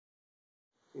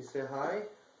You say hi?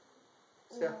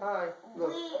 Say hi.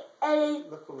 Look.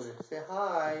 Look over there. Say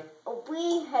hi.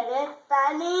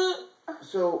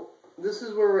 So, this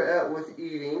is where we're at with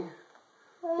eating.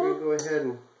 We're going to go ahead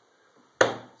and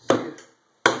see if...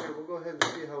 Here, we'll go ahead and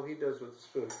see how he does with the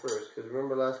spoon first. Because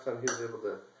remember last time he was able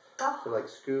to like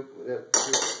scoop?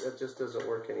 That just doesn't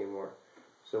work anymore.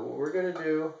 So what we're going to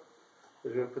do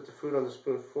is we're going to put the food on the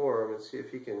spoon for him and see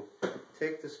if he can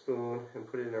take the spoon and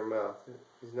put it in our mouth.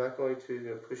 He's not going to. He's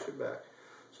going to push it back.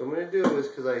 So what I'm going to do is,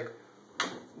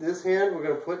 this hand we're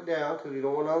going to put down because we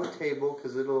don't want it on the table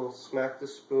because it'll smack the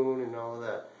spoon and all of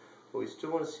that. But we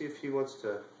still want to see if he wants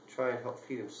to try and help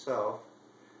feed himself.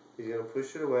 He's going to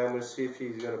push it away. I'm going to see if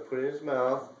he's going to put it in his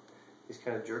mouth. He's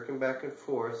kind of jerking back and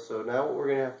forth. So now what we're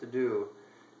going to have to do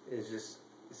is just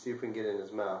see if we can get it in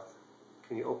his mouth.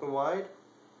 Can you open wide?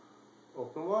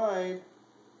 Open wide.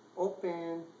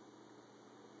 Open.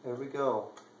 There we go.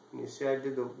 And you see I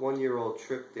did the 1-year-old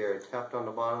trick there. I tapped on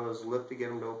the bottom of his lip to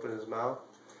get him to open his mouth.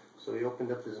 So he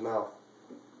opened up his mouth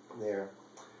there.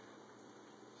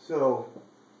 So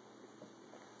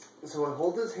I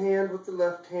hold his hand with the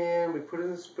left hand, we put it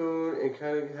in the spoon and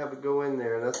kind of have it go in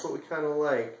there. And that's what we kind of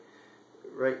like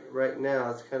right now.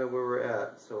 That's kind of where we're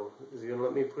at. So is he going to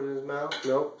let me put it in his mouth?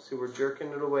 Nope. See, we're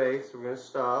jerking it away. So we're going to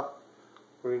stop.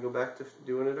 We're going to go back to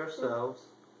doing it ourselves.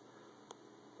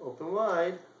 Open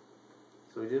wide.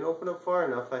 So we didn't open up far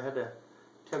enough. I had a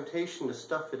temptation to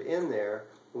stuff it in there.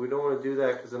 But we don't want to do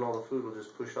that because then all the food will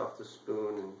just push off the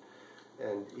spoon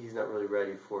and he's not really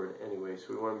ready for it anyway.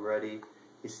 So we want him ready.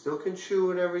 He still can chew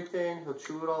and everything. He'll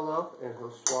chew it all up and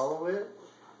he'll swallow it.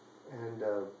 And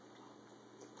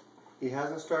he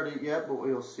hasn't started yet, but what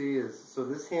you'll see is, so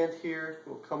this hand here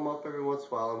will come up every once in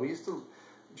a while. And we used to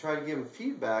try to give him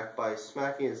feedback by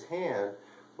smacking his hand.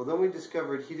 Well, then we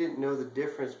discovered he didn't know the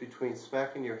difference between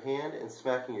smacking your hand and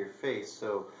smacking your face.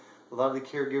 So a lot of the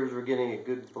caregivers were getting a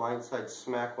good blindside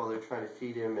smack while they're trying to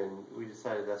feed him, and we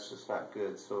decided that's just not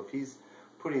good. So if he's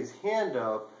putting his hand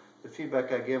up, the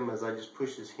feedback I give him is I just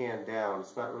push his hand down.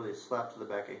 It's not really a slap to the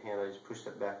back of the hand. I just push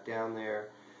that back down there.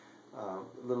 A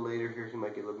little later here, he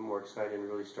might get a little more excited and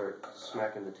really start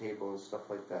smacking the table and stuff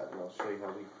like that. And I'll show you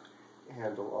how we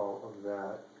handle all of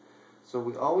that. So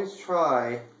we always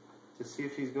try to see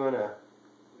if he's going to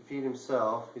feed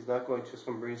himself. He's not going to. Just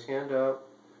going to bring his hand up.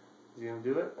 Is he going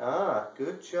to do it? Ah,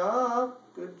 good job.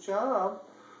 Good job.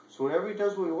 So whenever he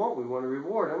does what we want to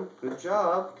reward him. Good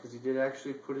job, because he did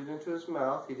actually put it into his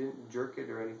mouth. He didn't jerk it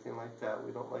or anything like that.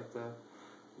 We don't like the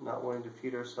not wanting to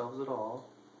feed ourselves at all.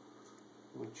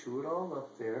 We chew it all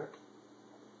up there.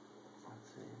 Let's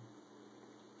see.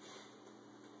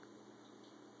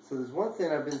 So there's one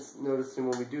thing I've been noticing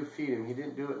when we do feed him. He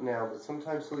didn't do it now, but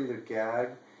sometimes he'll either gag,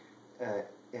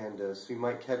 so you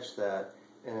might catch that.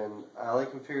 And all I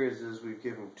can figure is we've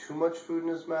given him too much food in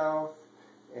his mouth,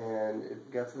 and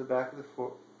it got to the back of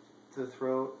the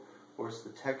throat, or it's the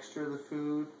texture of the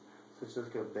food, such as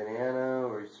like a banana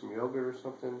or some yogurt or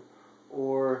something,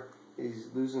 or he's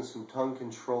losing some tongue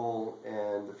control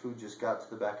and the food just got to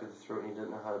the back of the throat and he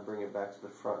doesn't know how to bring it back to the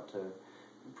front to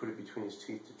put it between his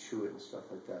teeth to chew it and stuff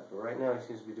like that. But right now he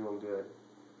seems to be doing good.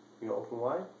 You know, open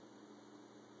wide.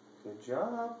 Good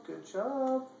job, good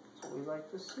job. That's what we like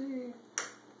to see.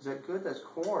 Is that good? That's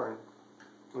corn.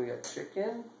 We got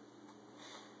chicken.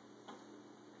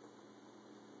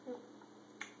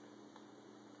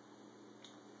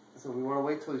 So we want to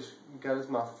wait till he's got his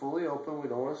mouth fully open. We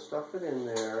don't want to stuff it in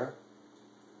there.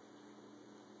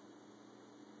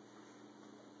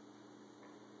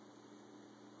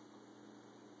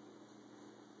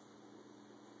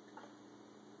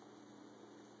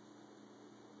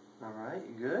 Alright,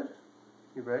 you good?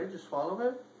 You ready to swallow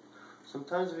it?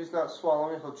 Sometimes if he's not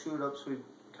swallowing, he'll chew it up, so we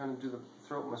kind of do the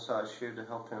throat massage here to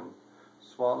help him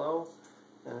swallow.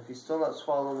 And if he's still not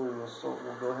swallowing,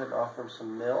 we'll go ahead and offer him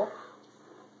some milk.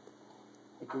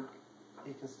 He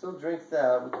can still drink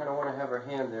that. We kind of want to have our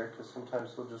hand there because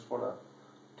sometimes he'll just want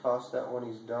to toss that when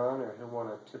he's done, or he'll want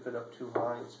to tip it up too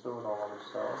high and spill it all on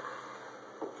himself.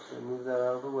 So move that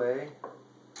out of the way.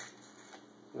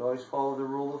 You always follow the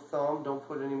rule of thumb. Don't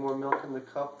put any more milk in the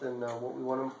cup than what we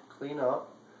want to clean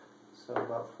up. So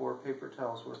about 4 paper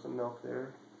towels worth of milk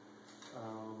there.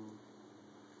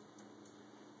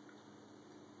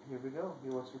 Here we go.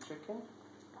 You want some chicken?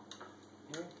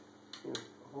 Here. You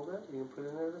hold it. You can put it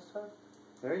in there this time.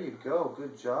 There you go.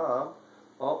 Good job.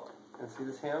 Oh, and see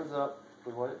this hand's up.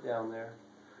 We want it down there.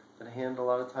 The hand a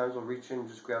lot of times will reach in and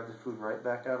just grab the food right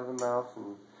back out of the mouth.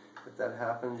 And if that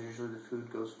happens, usually the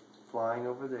food goes flying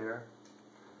over there.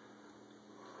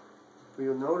 What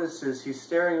you'll notice is he's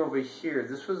staring over here.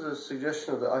 This was a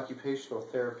suggestion of the occupational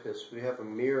therapist. We have a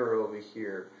mirror over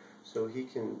here. so he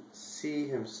can see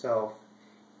himself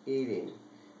eating.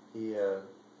 He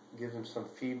gives him some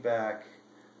feedback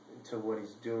to what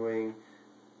he's doing.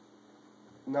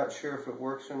 Not sure if it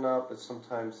works or not, but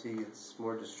sometimes he gets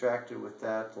more distracted with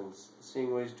that than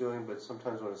seeing what he's doing. But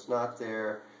sometimes when it's not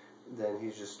there, then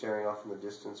he's just staring off in the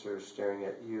distance or staring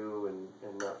at you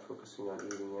and not focusing on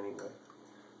eating anyway.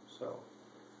 So,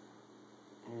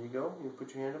 here you go. You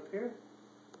put your hand up here.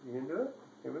 You gonna do it?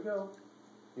 Here we go.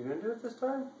 You gonna do it this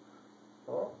time?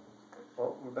 Oh,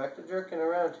 we're back to jerking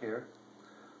around here.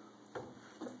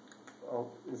 Oh,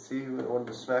 you see, he wanted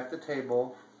to smack the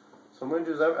table. So what I'm going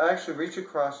to do is I actually reach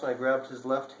across and I grabbed his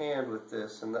left hand with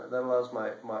this, and that allows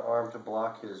my arm to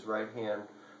block his right hand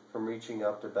from reaching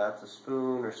up to bat the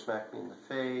spoon or smack me in the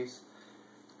face.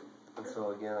 And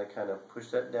so again, I kind of push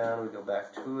that down, we go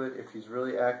back to it. If he's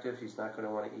really active, he's not going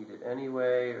to want to eat it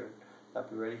anyway or not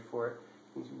be ready for it.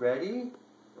 He's ready?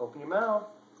 Open your mouth.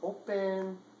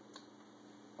 Open.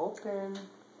 Open.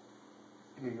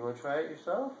 Here, you want to try it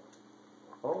yourself?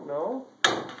 Oh, no.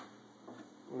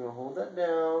 We're going to hold that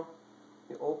down.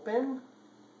 You open.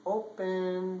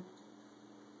 Open.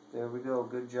 There we go.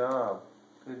 Good job.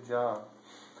 Good job.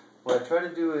 What I try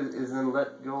to do is then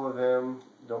let go of him.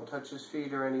 Don't touch his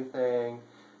feet or anything.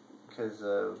 Because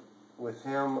with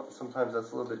him, sometimes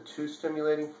that's a little bit too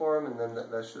stimulating for him. And then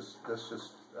that's just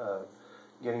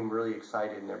getting him really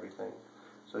excited and everything.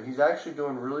 So he's actually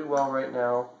doing really well right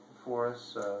now for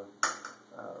us.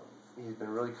 He's been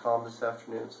really calm this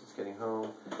afternoon since getting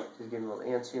home. He's getting a little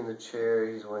antsy in the chair.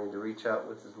 He's wanting to reach out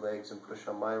with his legs and push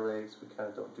on my legs. We kind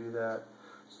of don't do that.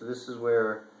 So this is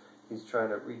where he's trying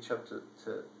to reach up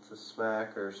to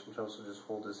smack, or sometimes he'll just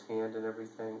hold his hand and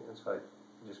everything. And so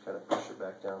I just kind of push it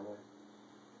back down there.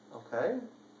 Okay,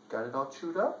 got it all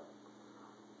chewed up?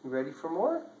 You ready for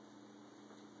more?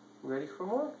 Ready for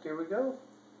more? Here we go.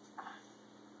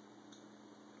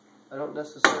 I don't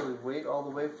necessarily wait all the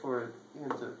way for him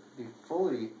to be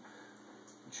fully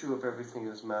chew up everything in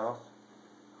his mouth,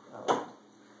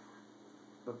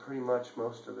 but pretty much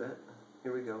most of it.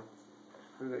 Here we go.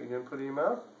 Here we go. You gonna put it in your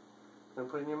mouth? Gonna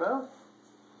put it in your mouth?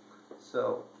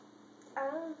 So,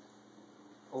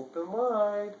 open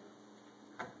wide.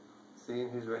 See,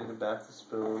 and he's ready to bat the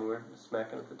spoon. We're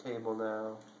smacking at the table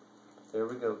now. There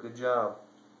we go. Good job.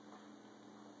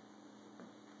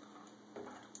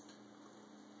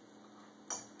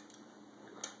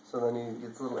 So then he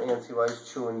gets a little antsy while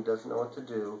he's chewing, doesn't know what to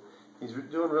do. He's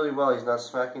doing really well. He's not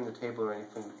smacking the table or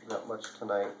anything, not much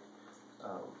tonight.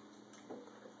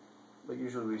 But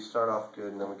usually we start off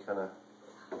good and then we kind of,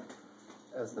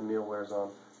 as the meal wears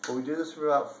on. But we do this for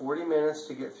about 40 minutes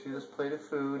to get through this plate of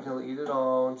food. He'll eat it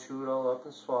all and chew it all up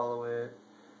and swallow it.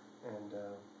 And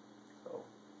so,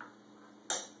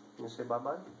 you want to say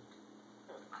bye-bye?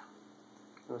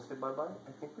 You want to say bye-bye?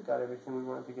 I think we got everything we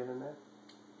wanted to get in there.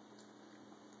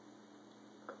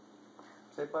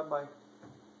 Say bye-bye.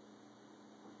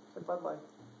 Say bye-bye.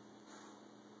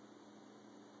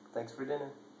 Thanks for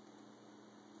dinner.